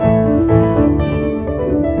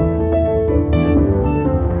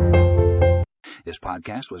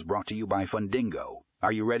podcast was brought to you by FUNDINGO.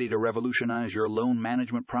 Are you ready to revolutionize your loan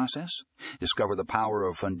management process? Discover the power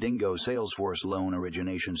of FUNDINGO's Salesforce loan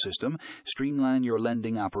origination system, streamline your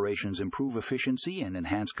lending operations, improve efficiency, and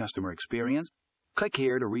enhance customer experience. Click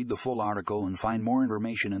here to read the full article and find more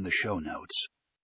information in the show notes.